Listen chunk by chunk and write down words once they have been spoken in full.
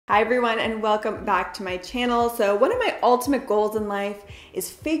Hi everyone and welcome back to my channel. So one of my ultimate goals in life is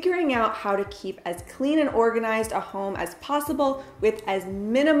figuring out how to keep as clean and organized a home as possible with as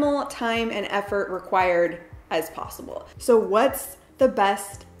minimal time and effort required as possible. So what's the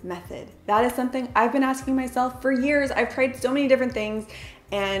best method? That is something I've been asking myself for years. I've tried so many different things.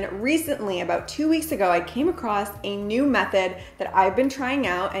 And recently, about 2 weeks ago, I came across a new method that I've been trying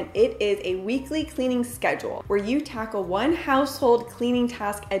out, and it is a weekly cleaning schedule where you tackle one household cleaning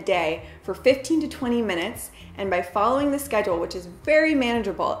task a day for 15 to 20 minutes. And by following the schedule, which is very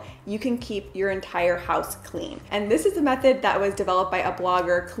manageable, you can keep your entire house clean. And this is a method that was developed by a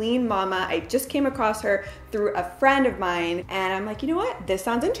blogger, Clean Mama. I just came across her through a friend of mine, and I'm like, you know what? This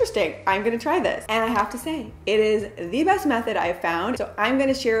sounds interesting. I'm gonna try this. And I have to say, it is the best method I've found. So I'm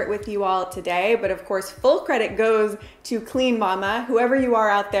gonna share it with you all today, but of course, full credit goes to Clean Mama, whoever you are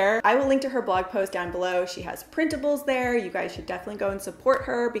out there. I will link to her blog post down below. She has printables there. You guys should definitely go and support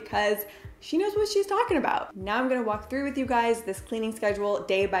her because she knows what she's talking about. Now I'm gonna walk through with you guys this cleaning schedule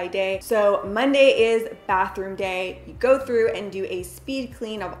day by day. So Monday is bathroom day. You go through and do a speed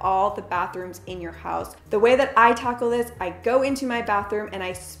clean of all the bathrooms in your house. The way that I tackle this, I go into my bathroom and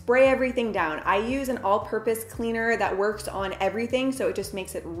I spray everything down. I use an all-purpose cleaner that works on everything, so it just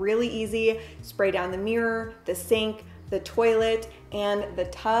makes it really easy. Spray down the mirror, the sink, the toilet, and the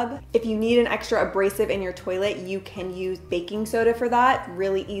tub. If you need an extra abrasive in your toilet, you can use baking soda for that.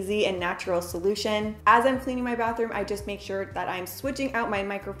 Really easy and natural solution. As I'm cleaning my bathroom, I just make sure that I'm switching out my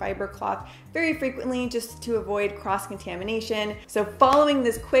microfiber cloth very frequently just to avoid cross-contamination. So following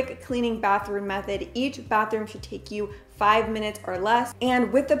this quick cleaning bathroom method, each bathroom should take you 5 minutes or less.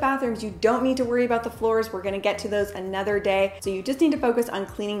 And with the bathrooms, you don't need to worry about the floors. We're gonna get to those another day. So you just need to focus on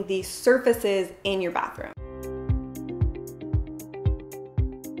cleaning the surfaces in your bathroom.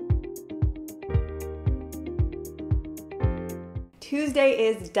 Tuesday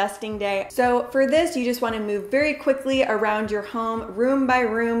is dusting day. So for this, you just want to move very quickly around your home, room by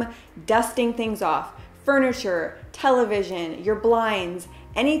room, dusting things off. Furniture, television, your blinds,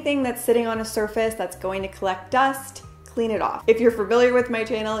 anything that's sitting on a surface that's going to collect dust, clean it off. If you're familiar with my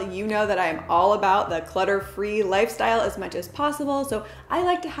channel, you know that I am all about the clutter-free lifestyle as much as possible. So I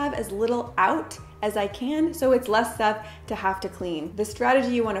like to have as little out as I can, so it's less stuff to have to clean. The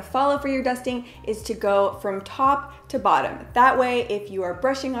strategy you want to follow for your dusting is to go from top to bottom. That way, if you are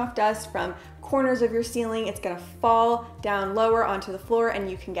brushing off dust from corners of your ceiling, it's gonna fall down lower onto the floor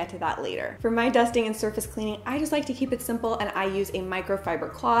and you can get to that later. For my dusting and surface cleaning, I just like to keep it simple and I use a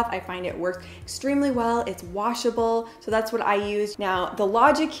microfiber cloth. I find it works extremely well. It's washable, so that's what I use. Now, the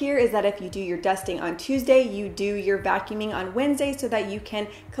logic here is that if you do your dusting on Tuesday, you do your vacuuming on Wednesday so that you can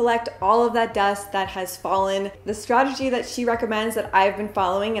collect all of that dust that has fallen. The strategy that she recommends that I've been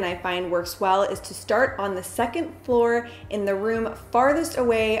following and I find works well is to start on the second floor in the room farthest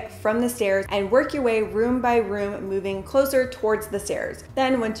away from the stairs and work your way room by room, moving closer towards the stairs.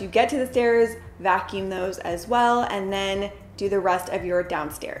 Then once you get to the stairs, vacuum those as well, and then do the rest of your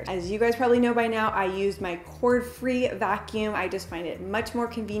downstairs. As you guys probably know by now, I use my cord-free vacuum. I just find it much more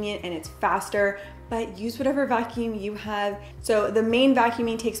convenient and it's faster, but use whatever vacuum you have. So the main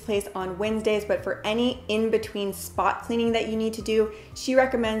vacuuming takes place on Wednesdays, but for any in-between spot cleaning that you need to do, she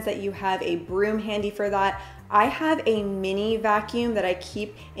recommends that you have a broom handy for that. I have a mini vacuum that I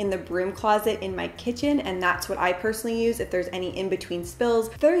keep in the broom closet in my kitchen, and that's what I personally use if there's any in-between spills.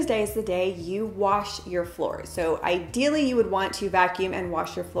 Thursday is the day you wash your floors. So ideally you would want to vacuum and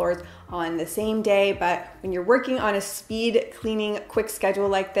wash your floors on the same day, but when you're working on a speed cleaning quick schedule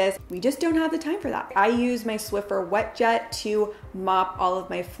like this, we just don't have the time for that. I use my Swiffer wet jet to mop all of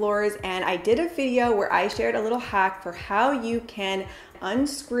my floors, and I did a video where I shared a little hack for how you can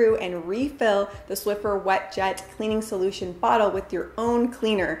unscrew and refill the Swiffer wet jet cleaning solution bottle with your own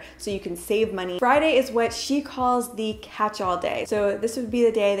cleaner so you can save money. Friday is what she calls the catch-all day. So this would be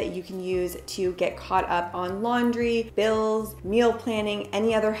the day that you can use to get caught up on laundry, bills, meal planning,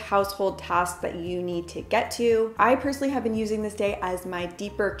 any other household tasks that you need to get to. I personally have been using this day as my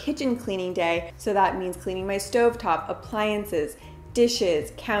deeper kitchen cleaning day. So that means cleaning my stovetop, appliances, dishes,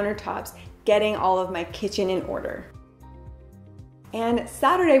 countertops, getting all of my kitchen in order. And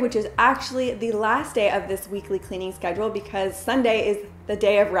Saturday, which is actually the last day of this weekly cleaning schedule because Sunday is the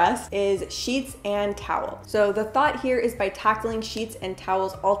day of rest, is sheets and towels. So the thought here is by tackling sheets and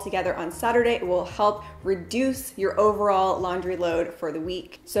towels all together on Saturday, it will help reduce your overall laundry load for the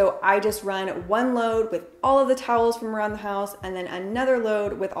week. So I just run one load with all of the towels from around the house and then another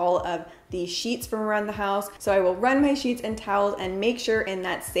load with all of the sheets from around the house. So I will run my sheets and towels and make sure in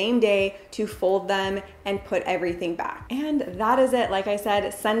that same day to fold them and put everything back. And that is it. Like I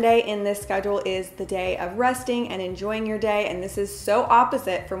said, Sunday in this schedule is the day of resting and enjoying your day. And this is so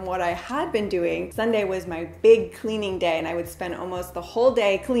opposite from what I had been doing. Sunday was my big cleaning day and I would spend almost the whole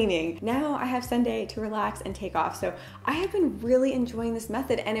day cleaning. Now I have Sunday to relax and take off. So I have been really enjoying this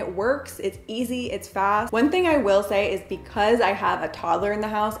method and it works. It's easy, it's fast. One thing I will say is because I have a toddler in the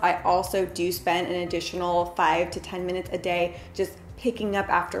house, I also do spend an additional 5 to 10 minutes a day just picking up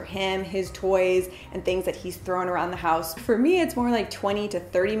after him, his toys, and things that he's thrown around the house. For me, it's more like 20 to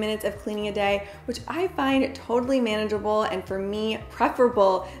 30 minutes of cleaning a day, which I find totally manageable and for me,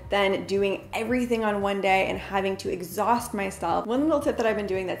 preferable than doing everything on one day and having to exhaust myself. One little tip that I've been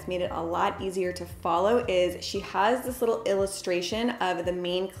doing that's made it a lot easier to follow is she has this little illustration of the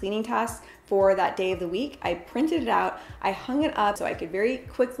main cleaning tasks for that day of the week. I printed it out, I hung it up so I could very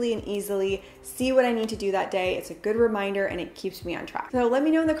quickly and easily see what I need to do that day. It's a good reminder and it keeps me on track. So let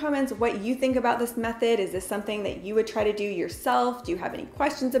me know in the comments what you think about this method. Is this something that you would try to do yourself? Do you have any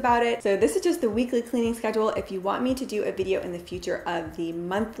questions about it? So this is just the weekly cleaning schedule. If you want me to do a video in the future of the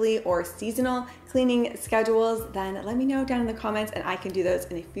monthly or seasonal cleaning schedules, then let me know down in the comments and I can do those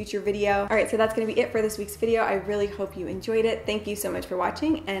in a future video. All right, so that's gonna be it for this week's video. I really hope you enjoyed it. Thank you so much for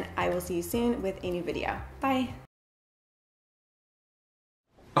watching and I will see you soon with a new video. Bye.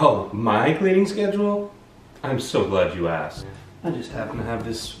 Oh, my cleaning schedule? I'm so glad you asked. I just happen to have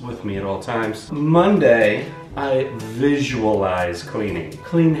this with me at all times. Monday, I visualize cleaning.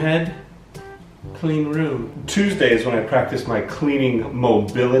 Clean head, clean room. Tuesday is when I practice my cleaning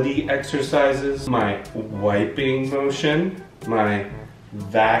mobility exercises, my wiping motion, my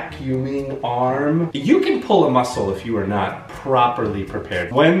vacuuming arm. You can pull a muscle if you are not properly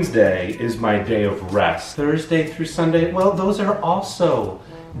prepared. Wednesday is my day of rest. Thursday through Sunday, well, those are also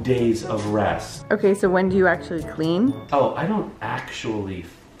days of rest. Okay, so when do you actually clean? Oh, I don't actually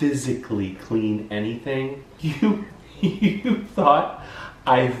physically clean anything. You thought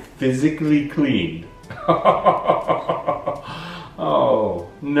I physically cleaned. Oh,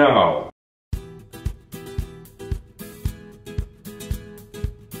 no.